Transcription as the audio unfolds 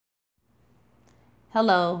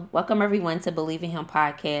Hello, welcome everyone to Believe in Him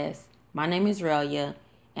podcast. My name is Relia,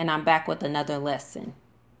 and I'm back with another lesson.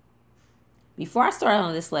 Before I start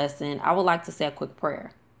on this lesson, I would like to say a quick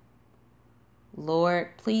prayer.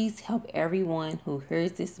 Lord, please help everyone who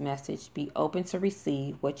hears this message be open to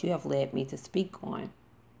receive what you have led me to speak on.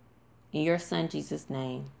 In your Son Jesus'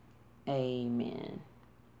 name, amen.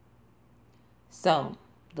 So,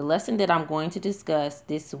 the lesson that I'm going to discuss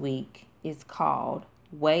this week is called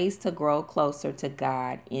Ways to Grow Closer to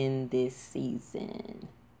God in This Season.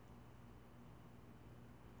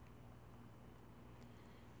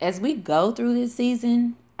 As we go through this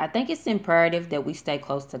season, I think it's imperative that we stay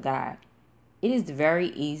close to God. It is very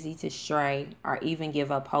easy to stray or even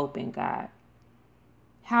give up hope in God.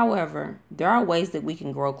 However, there are ways that we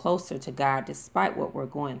can grow closer to God despite what we're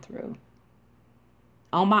going through.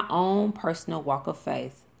 On my own personal walk of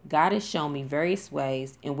faith, God has shown me various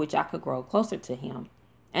ways in which I could grow closer to Him,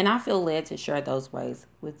 and I feel led to share those ways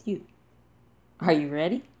with you. Are you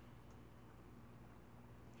ready?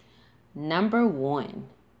 Number 1,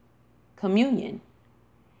 communion.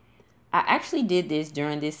 I actually did this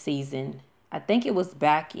during this season. I think it was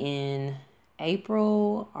back in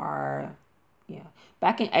April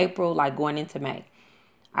like going into May.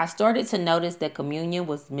 I started to notice that communion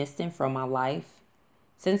was missing from my life.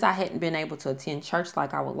 Since I hadn't been able to attend church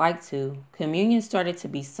like I would like to, communion started to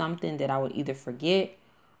be something that I would either forget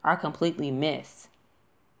or completely miss.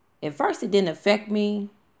 At first, it didn't affect me,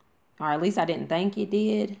 or at least I didn't think it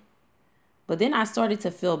did. But then I started to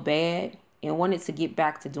feel bad and wanted to get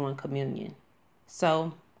back to doing communion.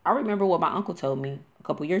 So I remember what my uncle told me a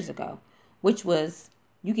couple years ago, which was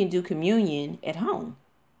you can do communion at home.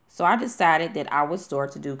 So I decided that I would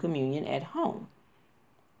start to do communion at home.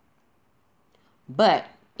 But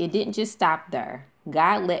it didn't just stop there.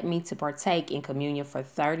 God led me to partake in communion for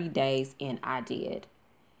 30 days, and I did.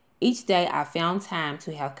 Each day I found time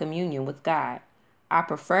to have communion with God. I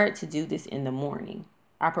preferred to do this in the morning.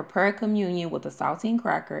 I prepared communion with a saltine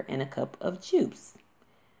cracker and a cup of juice.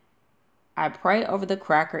 I pray over the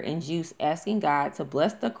cracker and juice, asking God to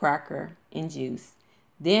bless the cracker and juice.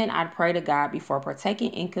 Then I'd pray to God before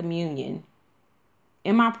partaking in communion.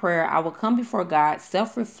 In my prayer, I will come before God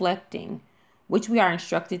self-reflecting, which we are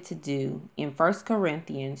instructed to do in 1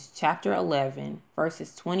 Corinthians chapter 11,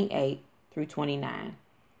 verses 28 through 29.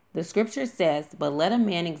 The scripture says, "But let a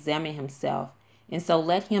man examine himself, and so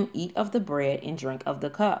let him eat of the bread and drink of the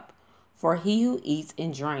cup. For he who eats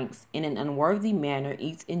and drinks in an unworthy manner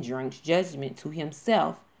eats and drinks judgment to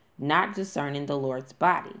himself, not discerning the Lord's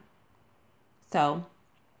body." So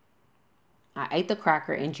I ate the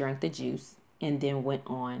cracker and drank the juice, and then went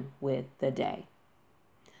on with the day.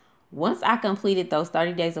 Once I completed those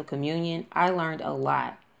 30 days of communion, I learned a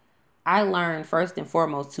lot. I learned first and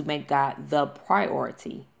foremost to make God the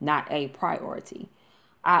priority, not a priority.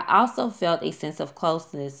 I also felt a sense of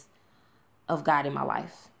closeness of God in my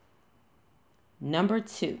life. Number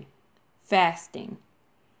 2, fasting.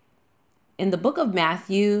 In the book of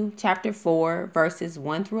Matthew, chapter 4, verses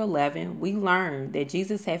 1 through 11, we learn that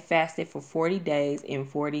Jesus had fasted for 40 days and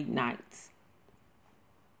 40 nights.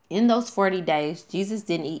 In those 40 days, Jesus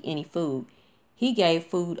didn't eat any food. He gave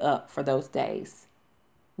food up for those days.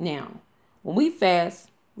 Now, when we fast,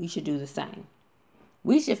 we should do the same.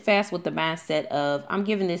 We should fast with the mindset of, I'm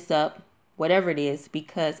giving this up, whatever it is,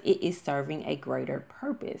 because it is serving a greater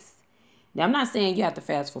purpose. Now, I'm not saying you have to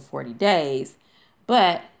fast for 40 days,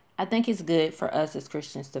 but I think it's good for us as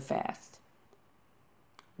Christians to fast.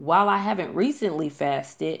 While I haven't recently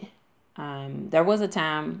fasted, there was a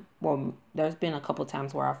time, well, there's been a couple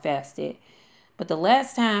times where I fasted, but the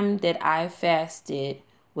last time that I fasted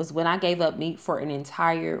was when I gave up meat for an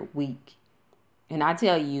entire week. And I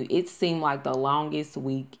tell you, it seemed like the longest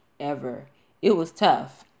week ever. It was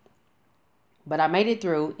tough, but I made it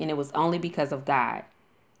through, and it was only because of God.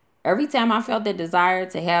 Every time I felt that desire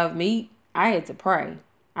to have meat, I had to pray.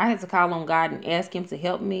 I had to call on God and ask Him to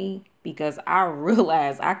help me because I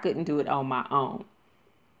realized I couldn't do it on my own.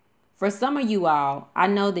 For some of you all, I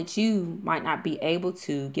know that you might not be able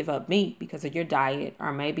to give up meat because of your diet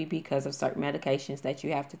or maybe because of certain medications that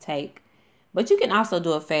you have to take. But you can also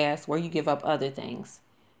do a fast where you give up other things.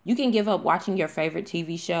 You can give up watching your favorite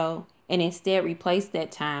TV show and instead replace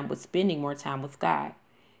that time with spending more time with God.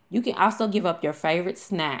 You can also give up your favorite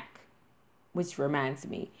snack, which reminds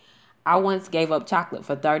me, I once gave up chocolate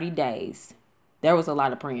for 30 days. There was a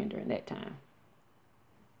lot of praying during that time.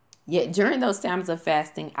 Yet during those times of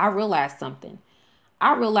fasting, I realized something.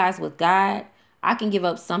 I realized with God, I can give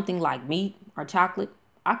up something like meat or chocolate.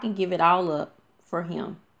 I can give it all up for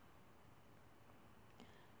Him.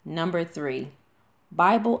 Number 3,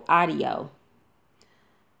 Bible audio.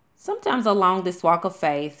 Sometimes along this walk of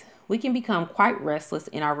faith, we can become quite restless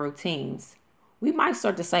in our routines. We might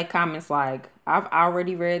start to say comments like, I've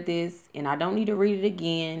already read this and I don't need to read it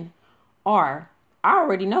again, or I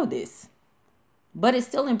already know this. But it's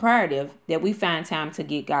still imperative that we find time to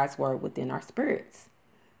get God's word within our spirits.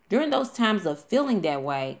 During those times of feeling that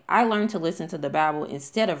way, I learned to listen to the Bible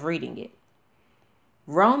instead of reading it.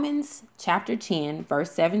 Romans chapter 10,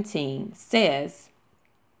 verse 17 says,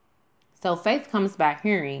 so faith comes by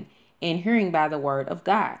hearing, and hearing by the word of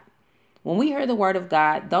God. When we hear the word of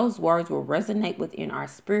God, those words will resonate within our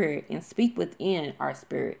spirit and speak within our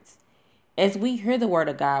spirits. As we hear the word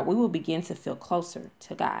of God, we will begin to feel closer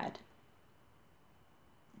to God.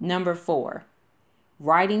 Number 4,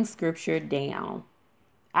 writing scripture down.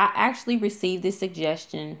 I actually received this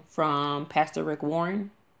suggestion from Pastor Rick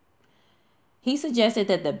Warren. He suggested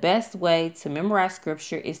that the best way to memorize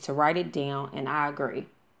scripture is to write it down, and I agree.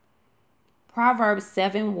 Proverbs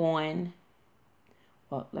 7:1.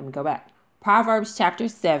 Well, let me go back. Proverbs chapter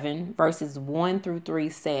 7, verses 1 through 3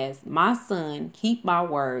 says, my son, keep my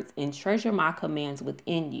words and treasure my commands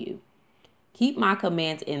within you. Keep my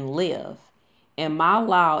commands and live, and my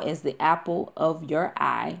law is the apple of your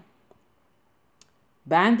eye.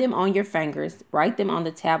 Bind them on your fingers, write them on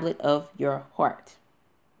the tablet of your heart.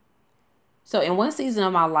 So in one season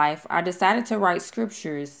of my life, I decided to write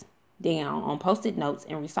scriptures down on Post-it notes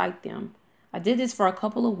and recite them. I did this for a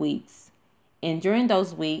couple of weeks, and during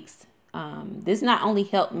those weeks, this not only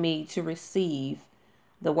helped me to receive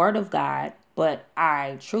the word of God, but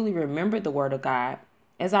I truly remembered the word of God.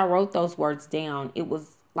 As I wrote those words down, it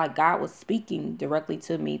was like God was speaking directly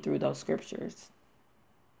to me through those scriptures.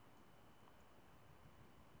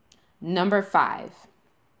 Number 5,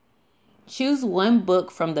 choose one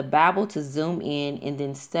book from the Bible to zoom in and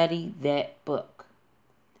then study that book.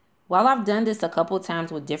 While I've done this a couple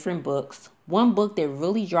times with different books, one book that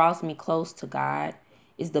really draws me close to God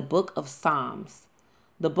is the book of Psalms.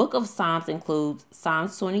 The book of Psalms includes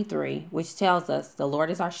Psalms 23, which tells us the Lord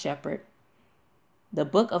is our shepherd. The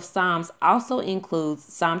book of Psalms also includes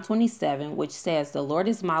Psalm 27, which says the Lord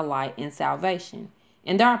is my light and salvation.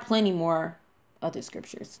 And there are plenty more other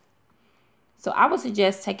scriptures. So I would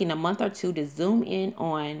suggest taking a month or two to zoom in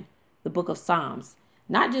on the book of Psalms.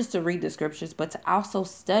 Not just to read the scriptures, but to also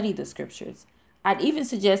study the scriptures. I'd even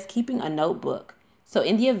suggest keeping a notebook. So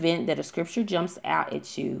in the event that a scripture jumps out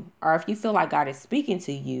at you, or if you feel like God is speaking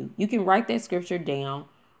to you, you can write that scripture down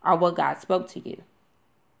or what God spoke to you.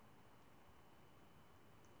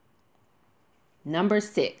 Number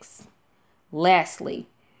 6, lastly,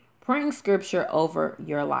 praying scripture over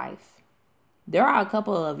your life. There are a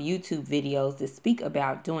couple of YouTube videos that speak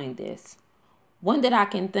about doing this. One that I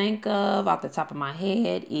can think of off the top of my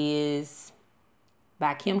head is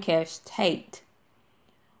by Kim Cash Tate.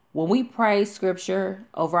 When we pray scripture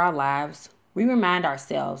over our lives, we remind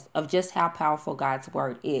ourselves of just how powerful God's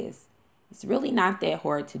word is. It's really not that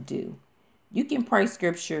hard to do. You can pray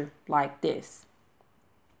scripture like this.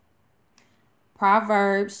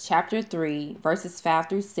 Proverbs chapter 3, verses 5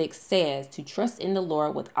 through 6 says to trust in the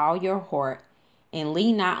Lord with all your heart and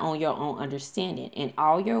lean not on your own understanding. In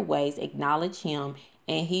all your ways acknowledge him,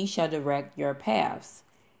 and he shall direct your paths.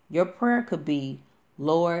 Your prayer could be,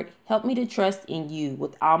 Lord, help me to trust in you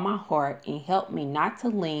with all my heart, and help me not to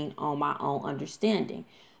lean on my own understanding,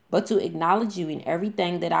 but to acknowledge you in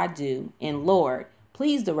everything that I do. And Lord,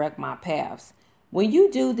 please direct my paths. When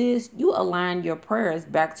you do this, you align your prayers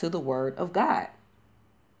back to the word of God.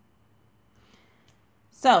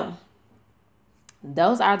 So,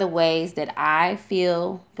 those are the ways that I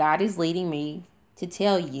feel God is leading me to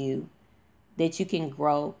tell you that you can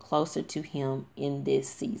grow closer to him in this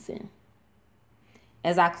season.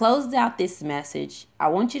 As I closed out this message, I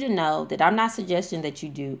want you to know that I'm not suggesting that you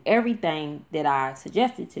do everything that I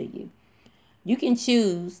suggested to you. You can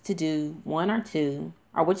choose to do one or two,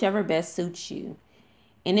 or whichever best suits you.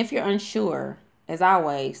 And if you're unsure, as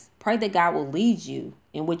always, pray that God will lead you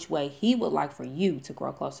in which way he would like for you to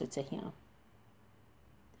grow closer to him.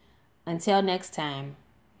 Until next time,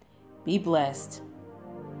 be blessed.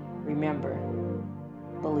 Remember,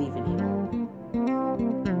 believe in him.